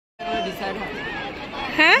Decide হয়।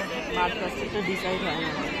 হ্যাঁ March পাস্টটা decide হয় না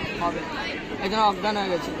হবে, এটা অজ্ঞান হয়ে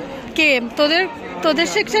গেছিল। কে তোদের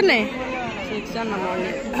সেকশনে? সেকশন না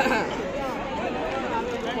মর্নিং।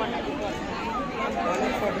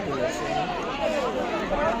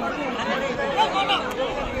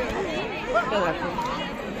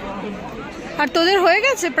 আর তোদের হয়ে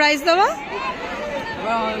গেছে প্রাইজ দেওয়া?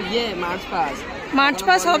 ইয়ে মার্চ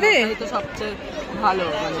পাস হবে তো সবচেয়ে ভালো,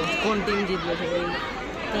 মানে কোন টিম জিতবে সেই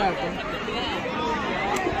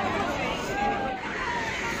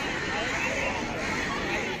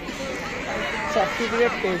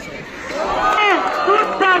সার্টিফিকেট পেয়েছে।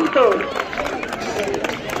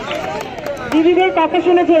 দিদিদের কথা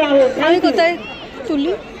শুনেছে রাহুল। আমি কোথায়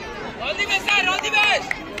তুলি?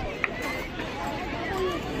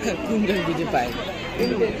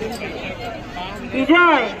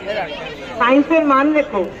 বিজয় সায়েন্সের মান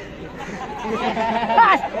রেখো।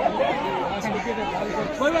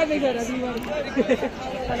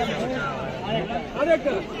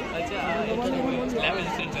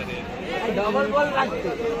 डबल बॉल लगते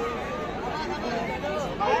सर,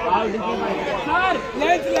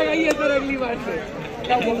 लेंस लगाइए सर अगली बार से।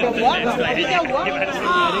 क्या हुआ?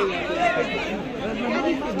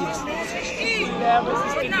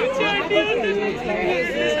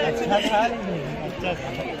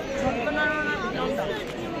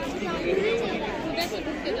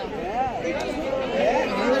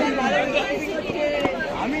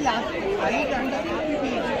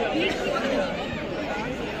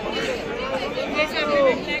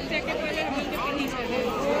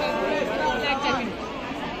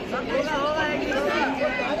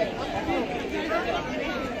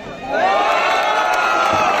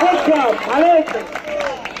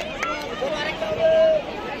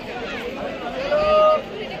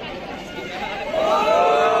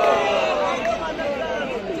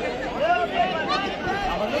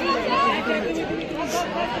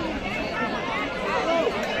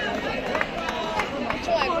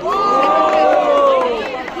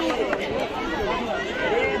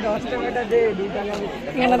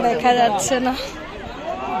 এখানে দেখা যাচ্ছে না।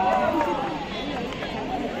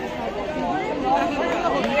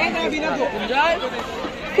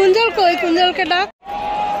 কুঞ্জল কই? কুঞ্জলকে ডাক।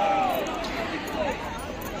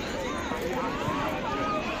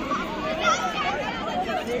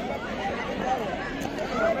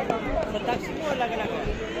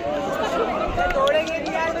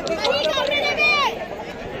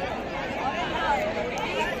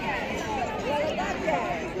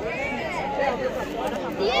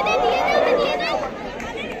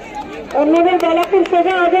 অন্যদের বেলা খুব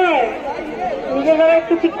সোজা হবে, নিজেরা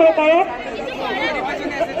একটু ঠিক করে পায়।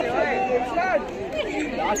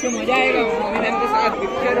 मजा आएगा, अभिनंदन के साथ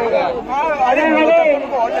पिक्चर होगा। अरे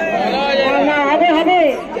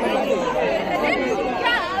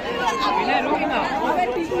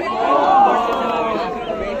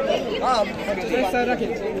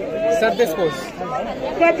सर दिस पोज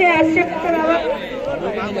कैसे আসছে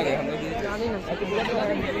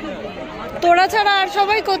তোরা ছাড়া আর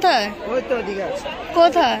সবাই কোথায়? ওই তো ওদিকে আছে।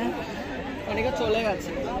 কোথায়? অনেকে চলে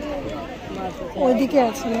গেছে, ওইদিকে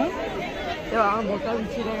আছে না? আমার বোতল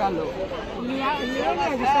ছিঁড়ে গেল।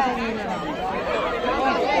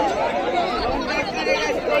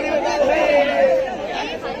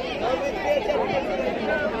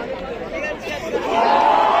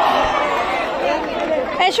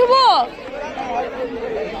 শুভ,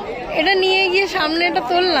 এটা নিয়ে গিয়ে সামনে এটা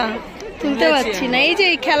তোল না। তুলতে পারছি না, এই যে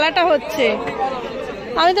এই খেলাটা হচ্ছে,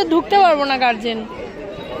 আমি তো ঢুকতে পারবো না guardian.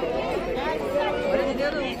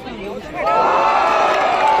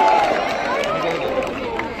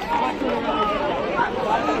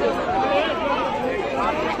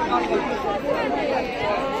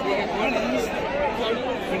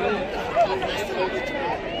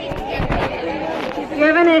 You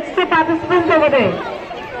have an extra participant over there.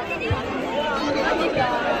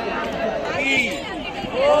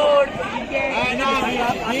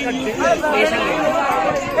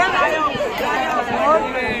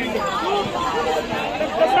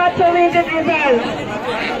 Not so many results.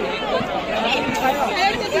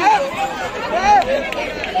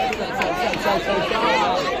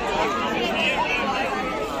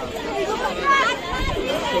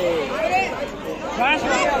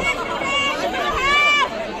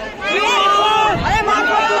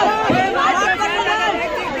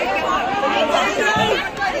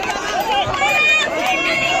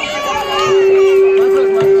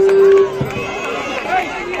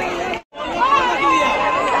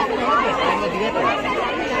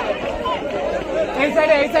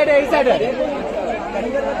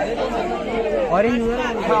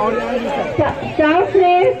 South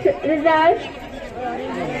Race result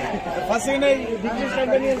Third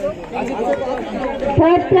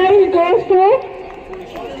prize goes to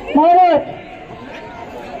Bharat.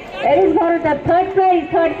 It is Bharat. The third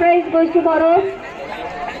prize goes to Bharat.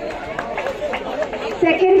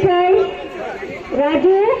 Second prize,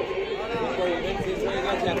 Raju.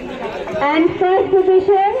 And first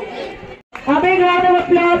position, a big round of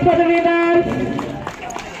applause for the winners.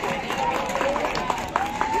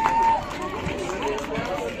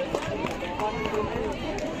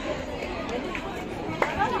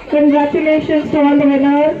 Congratulations to all the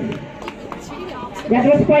winners. That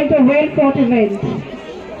was quite a well-fought event.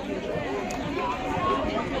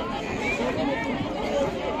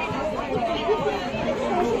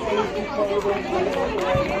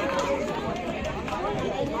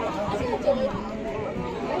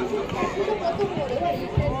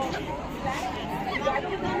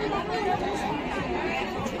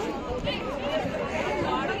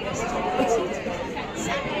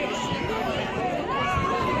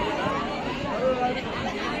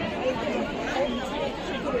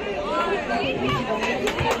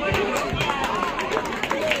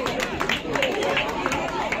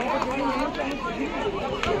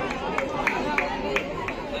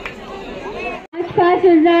 First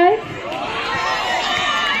results.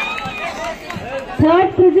 Third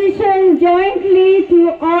position jointly to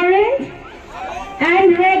Orange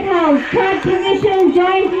and Red House. Third position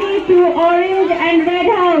jointly to Orange and Red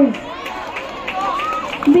House.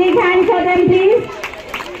 Big hand for them, please.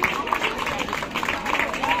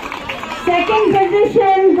 Second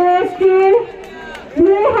position goes to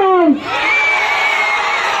Blue House.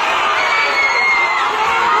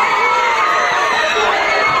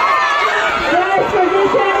 First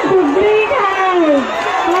position to Green House.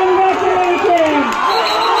 Congratulations.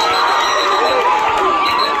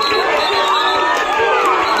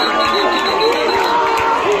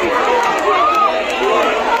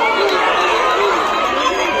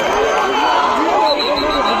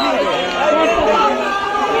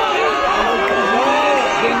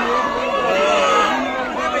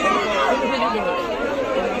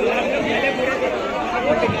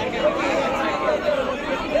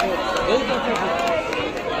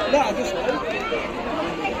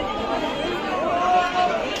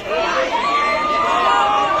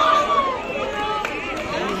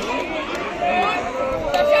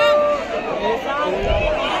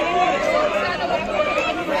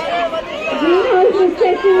 Greenhouse Mr.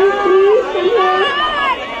 Please come here.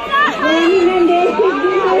 Morning and day shift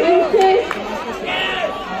Greenhouse Mr.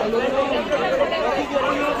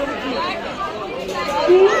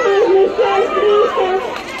 Greenhouse Mr. Please come.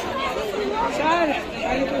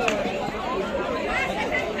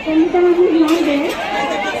 Samita ma'am is not there.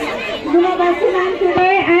 Duma Basu ma'am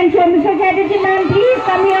today and Mr. Chatterjee ma'am, please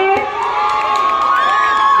come here.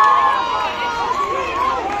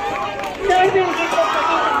 Sir, will get the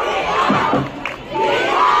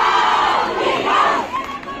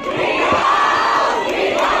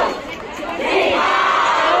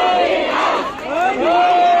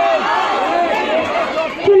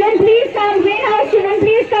children, please come. Greenhouse children,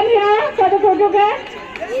 please come here for the photograph.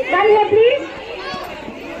 Come here, please.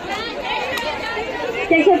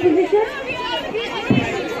 Take your position.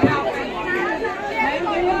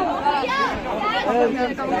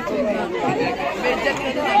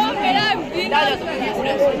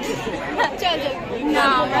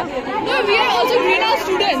 No, we are also greenhouse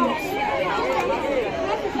students.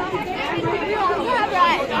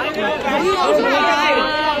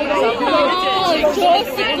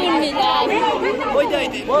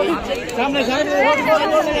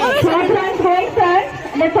 Short ones going first,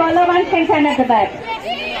 the taller ones can stand at the back.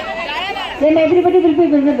 Then everybody will be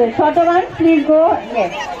visible. Shorter ones, please go.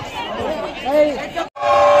 Yes.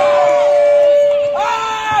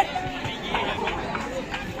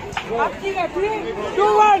 3,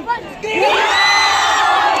 2, 1.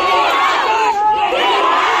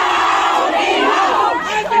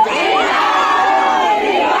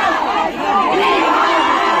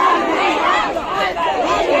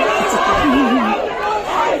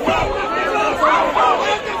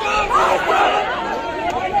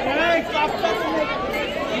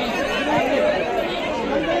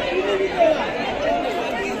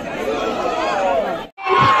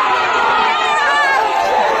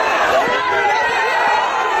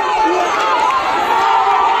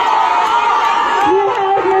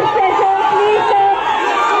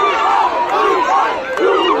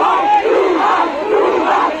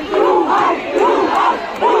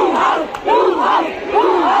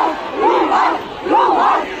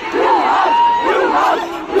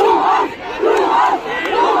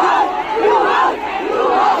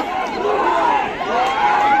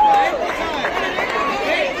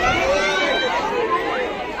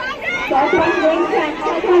 First one going front,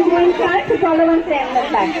 first one going front, to follow one stay in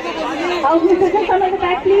the back. House musicians come at the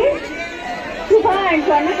back, please. Shubha and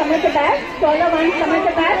Swarna come at the back. Follow one come at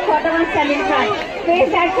the back, follow one stand in front.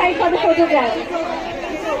 Face that side for the photograph.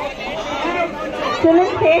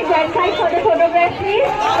 Children, face that side for the photograph,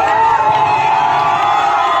 please.